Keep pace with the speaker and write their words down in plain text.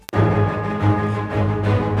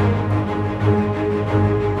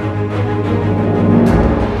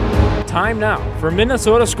time now for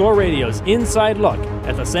Minnesota Score Radio's inside look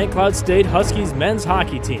at the St. Cloud State Huskies men's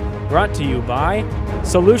hockey team, brought to you by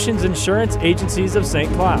Solutions Insurance Agencies of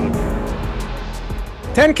St. Cloud.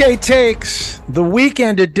 10K Takes, the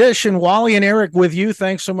weekend edition. Wally and Eric with you.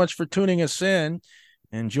 Thanks so much for tuning us in.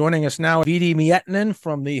 And joining us now, Veeti Miettinen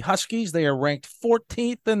from the Huskies. They are ranked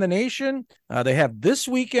 14th in the nation. They have this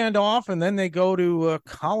weekend off, and then they go to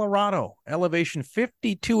Colorado, elevation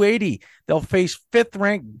 5280. They'll face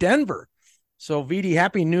 5th-ranked Denver. So, Veeti,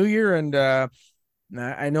 Happy New Year. And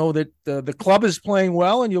I know that the club is playing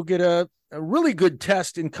well, and you'll get a really good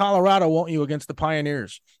test in Colorado, won't you, against the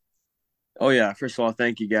Pioneers? Oh, yeah. First of all,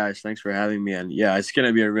 thank you guys. Thanks for having me. And, yeah, it's going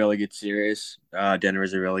to be a really good series.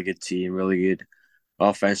 Denver's a really good team, really good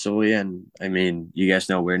offensively, and I mean, you guys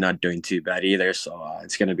know we're not doing too bad either, so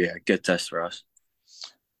it's going to be a good test for us.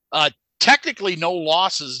 Technically, no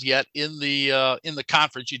losses yet in the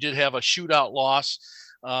conference. You did have a shootout loss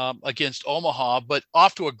against Omaha, but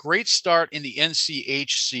off to a great start in the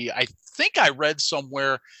NCHC. I think I read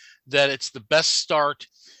somewhere that it's the best start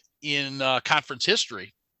in conference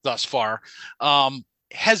history thus far.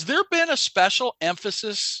 Has there been a special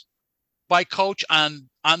emphasis by coach on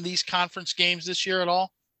these conference games this year at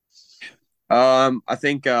all? I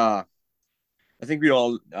think we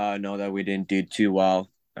all know that we didn't do too well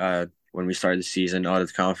when we started the season out of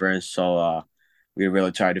the conference. So we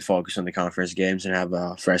really tried to focus on the conference games and have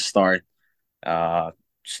a fresh start.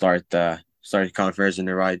 Start the conference in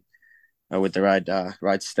the right with the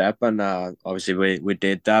right step, and obviously we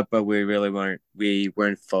did that, but we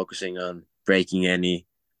weren't focusing on breaking any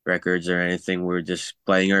records or anything. We were just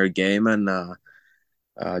playing our game and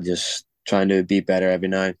just trying to be better every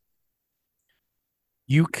night.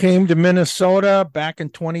 You came to Minnesota back in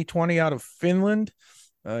 2020 out of Finland.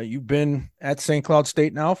 You've been at St. Cloud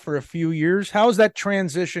State now for a few years. How's that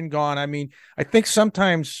transition gone? I mean, I think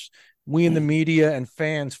sometimes we in the media and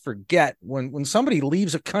fans forget when somebody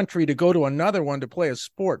leaves a country to go to another one to play a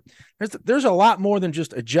sport, there's a lot more than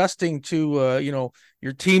just adjusting to,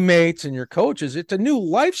 your teammates and your coaches. It's a new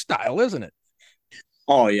lifestyle, isn't it?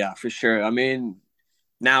 Oh, yeah, for sure. I mean,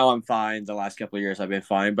 now I'm fine. The last couple of years I've been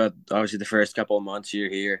fine, but obviously the first couple of months you're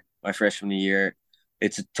here, my freshman year,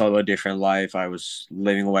 it's a totally different life. I was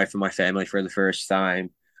living away from my family for the first time.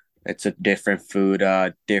 It's a different food,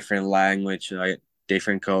 different language,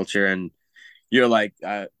 different culture, and you're like,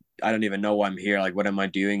 I don't even know why I'm here. Like, what am I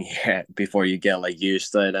doing here? Before you get like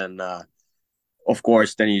used to it, and of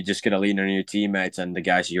course, then you just get to lean on your teammates and the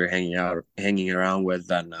guys you're hanging around with,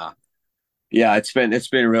 and yeah, it's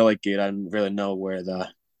been really good. I don't really know where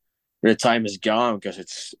the time is gone because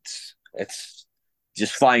it's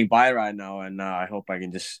just flying by right now, and I hope I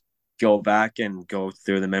can just go back and go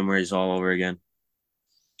through the memories all over again.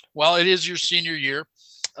 Well, it is your senior year,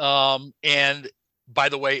 and by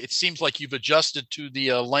the way, it seems like you've adjusted to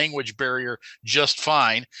the language barrier just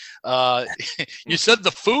fine. You said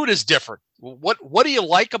the food is different. What do you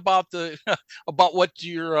like about about what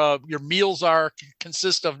your meals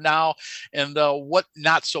consist of now, and what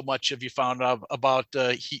not so much have you found out about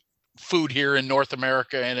food here in North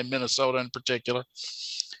America and in Minnesota in particular?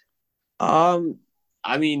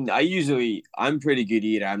 I mean, I'm pretty good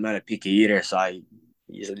eater. I'm not a picky eater, so I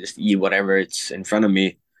usually just eat whatever it's in front of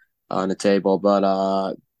me on the table. But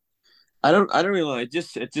I don't really know. It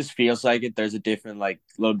just feels like it. There's a different, like,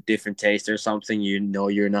 little different taste or something.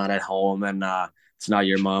 You're not at home, and it's not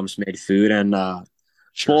your mom's made food, and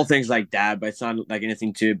small things like that. But it's not like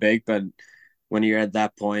anything too big. But when you're at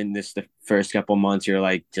that point, the first couple months, you're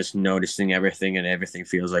like just noticing everything, and everything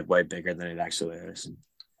feels like way bigger than it actually is.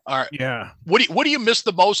 All right. Yeah. What do you miss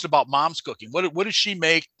the most about Mom's cooking? What does she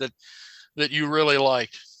make that you really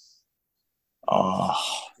liked? Oh,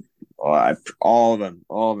 all of them.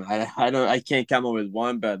 I can't come up with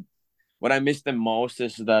one, but what I miss the most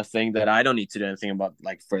is the thing that I don't need to do anything about,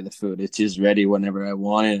 like, for the food. It's just ready whenever I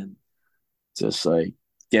want it, and just like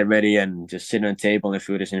get ready and just sit on the table and the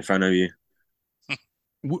food is in front of you.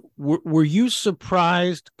 Were you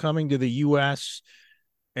surprised coming to the U.S.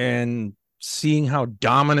 and seeing how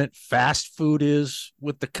dominant fast food is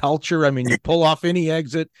with the culture? I mean, you pull off any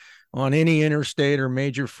exit on any interstate or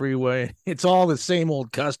major freeway, it's all the same old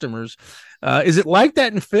customers. Is it like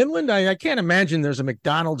that in Finland? I can't imagine there's a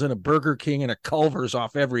McDonald's and a Burger King and a Culver's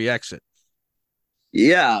off every exit.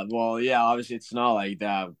 Yeah, well, yeah, obviously it's not like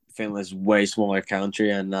that. Finland's way smaller country,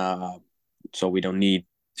 and so we don't need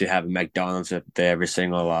to have a McDonald's at every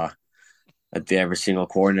single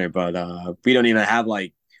corner. But we don't even have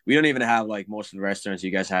like most of the restaurants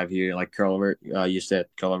you guys have here, like Culver. You said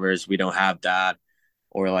Culver's. We don't have that,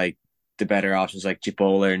 or like the better options like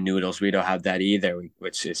Chipotle or noodles. We don't have that either,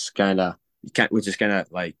 which is kind of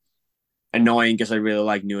like annoying because I really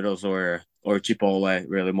like noodles or Chipotle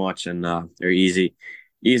really much, and they're easy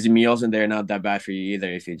meals, and they're not that bad for you either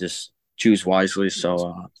if you just choose wisely.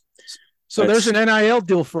 So So there's that's an NIL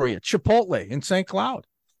deal for you, Chipotle in St. Cloud.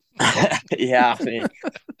 yeah. I mean,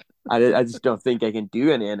 I just don't think I can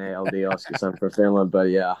do any NAL deals because I'm from Finland, but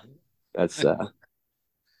yeah, that's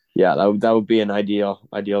yeah, that would be an ideal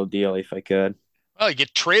deal if I could. Well, you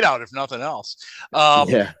get trade out if nothing else.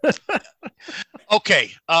 Yeah.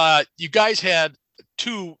 Okay, you guys had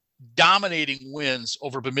two dominating wins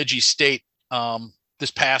over Bemidji State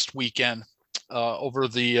this past weekend, over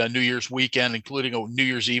the New Year's weekend, including a New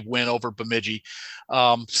Year's Eve win over Bemidji.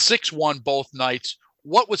 6-1 both nights.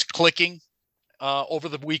 What was clicking over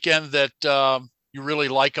the weekend that you really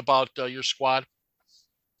like about your squad?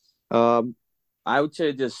 I would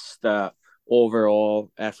say just the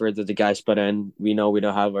overall effort that the guys put in. We know we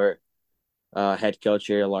don't have our head coach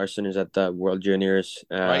here, Larson, is at the World Juniors,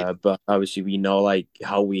 Right. but obviously we know like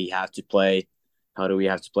how we have to play. How do we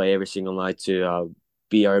have to play every single night to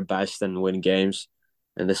be our best and win games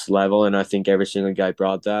in this level? And I think every single guy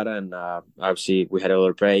brought that. And obviously we had a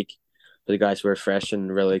little break, but the guys were fresh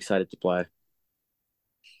and really excited to play.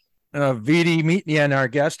 Veeti Miettnen, our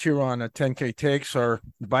guest here on 10K Takes, our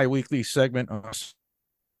bi-weekly segment.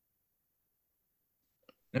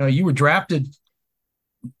 You were drafted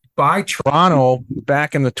by Toronto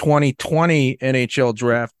back in the 2020 NHL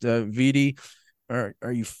draft. Veeti, are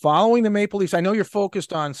you following the Maple Leafs? I know you're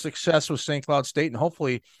focused on success with St. Cloud State and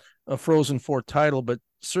hopefully a Frozen Four title, but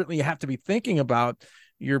certainly you have to be thinking about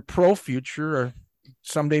your pro future or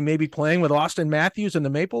someday maybe playing with Austin Matthews and the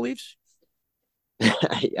Maple Leafs.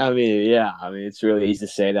 I mean, yeah, I mean, it's really easy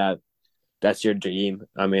to say that that's your dream.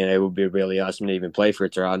 I mean, it would be really awesome to even play for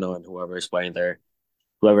Toronto and whoever's playing there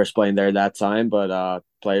that time. But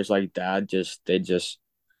players like that they just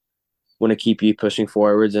want to keep you pushing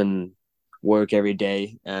forwards and work every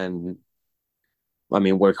day. And I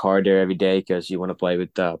mean, work harder every day because you want to play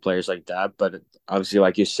with players like that. But obviously,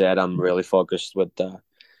 like you said, I'm really focused with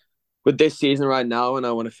this season right now, and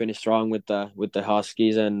I want to finish strong with the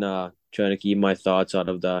Huskies and trying to keep my thoughts out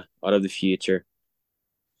of the future.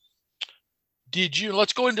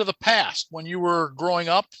 Let's go into the past when you were growing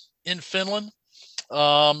up in Finland.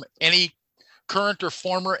 Any current or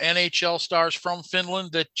former NHL stars from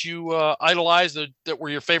Finland that you idolized that were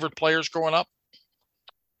your favorite players growing up?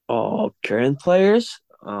 Oh, current players?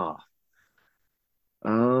 How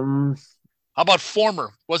about former?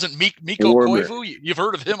 Wasn't Mikko Warmer. Koivu? You've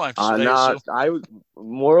heard of him, I'm Not I would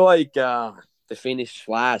more like the Finnish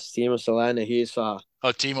Flash, Timo Selänne. He's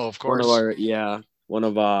Timo, of one course.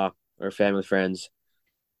 of our family friends.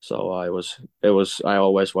 So I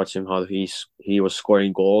always watch him how he was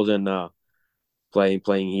scoring goals and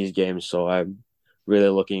playing his games. So I'm really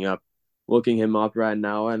looking him up right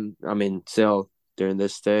now. And I mean, still during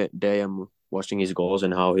this day I'm watching his goals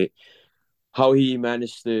and how he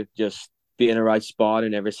managed to just be in the right spot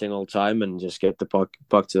in every single time and just get the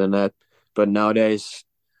puck to the net. But nowadays,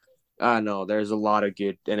 I don't know, there's a lot of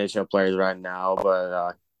good NHL players right now,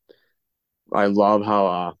 but I love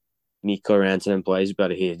how Mikko Rantanen plays, but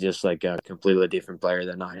he's just like a completely different player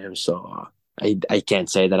than I am. So I can't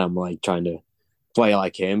say that I'm like trying to play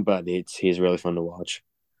like him, but he's really fun to watch.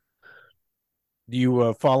 Do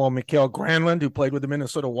you follow Mikael Granlund, who played with the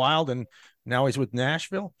Minnesota Wild and now he's with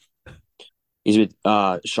Nashville? He's with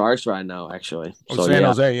Sharks right now, actually. Oh, so San yeah,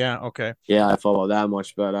 Jose, yeah, okay. yeah, I follow that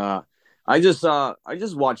much, but I just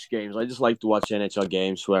watch games. I just like to watch NHL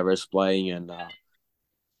games, whoever is playing, and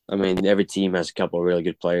I mean every team has a couple of really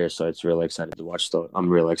good players, so it's really excited to watch those. I'm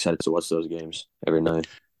really excited to watch those games every night.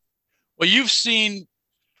 Well, you've seen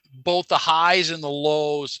both the highs and the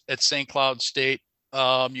lows at St. Cloud State.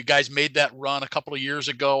 You guys made that run a couple of years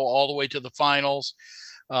ago, all the way to the finals.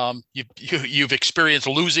 You've experienced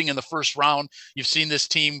losing in the first round. You've seen this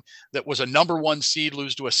team that was a number 1 seed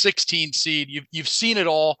lose to a 16 seed. You've seen it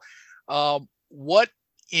all. What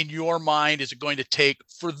in your mind is it going to take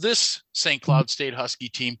for this St. Cloud State Husky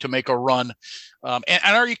team to make a run? And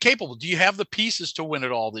are you capable? Do you have the pieces to win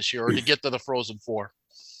it all this year or to get to the Frozen Four?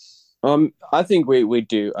 I think we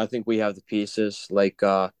do. I think we have the pieces. Like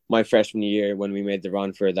my freshman year when we made the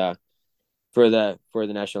run for the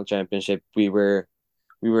national championship, we were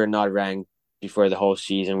not ranked before the whole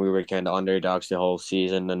season. We were kind of underdogs the whole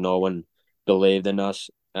season, and no one believed in us.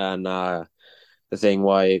 And the thing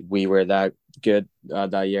why we were that good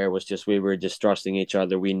that year was just we were just trusting each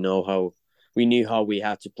other. We knew how we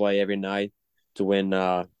had to play every night to win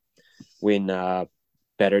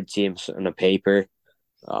better teams on the paper,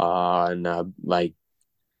 and like,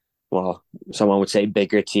 well, someone would say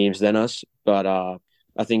bigger teams than us. But I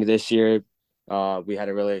think this year we had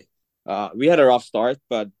a really We had a rough start,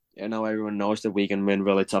 but now everyone knows that we can win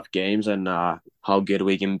really tough games and how good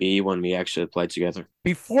we can be when we actually play together.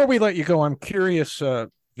 Before we let you go, I'm curious,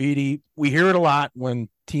 Veeti, we hear it a lot when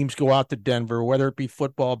teams go out to Denver, whether it be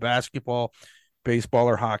football, basketball, baseball,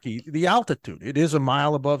 or hockey. The altitude, it is a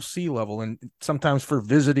mile above sea level, and sometimes for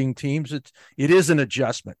visiting teams, it is an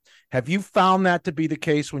adjustment. Have you found that to be the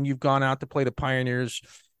case when you've gone out to play the Pioneers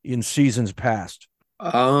in seasons past?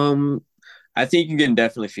 I think you can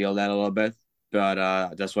definitely feel that a little bit,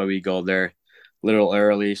 but that's why we go there a little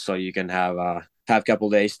early so you can have a couple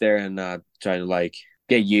days there and try to like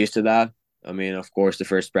get used to that. I mean, of course, the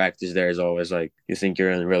first practice there is always like you think you're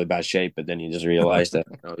in really bad shape, but then you just realize that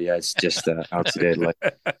oh yeah, it's just altitude. Like,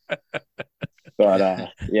 but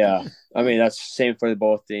yeah, I mean that's same for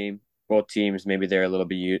both teams. Maybe they're a little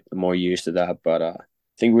bit more used to that, but I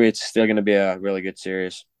think it's still going to be a really good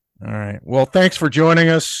series. All right. Well, thanks for joining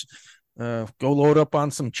us. Go load up on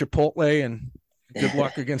some Chipotle and good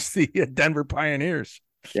luck against the Denver Pioneers.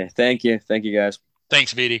 Yeah, thank you guys.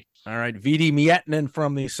 Thanks, Veeti. All right, Veeti Miettnen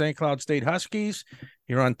from the St. Cloud State Huskies.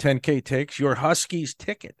 You're on 10K Takes, your Huskies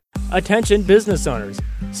ticket. Attention business owners.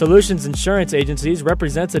 Solutions Insurance Agencies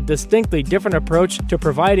represents a distinctly different approach to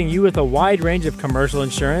providing you with a wide range of commercial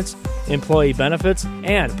insurance, employee benefits,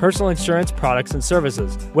 and personal insurance products and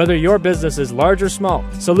services. Whether your business is large or small,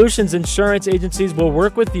 Solutions Insurance Agencies will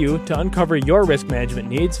work with you to uncover your risk management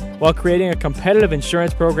needs while creating a competitive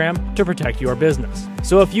insurance program to protect your business.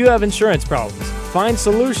 So if you have insurance problems, find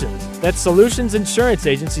solutions. That's Solutions Insurance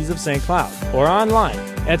Agencies of St. Cloud or online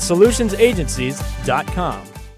at solutionsagencies.com.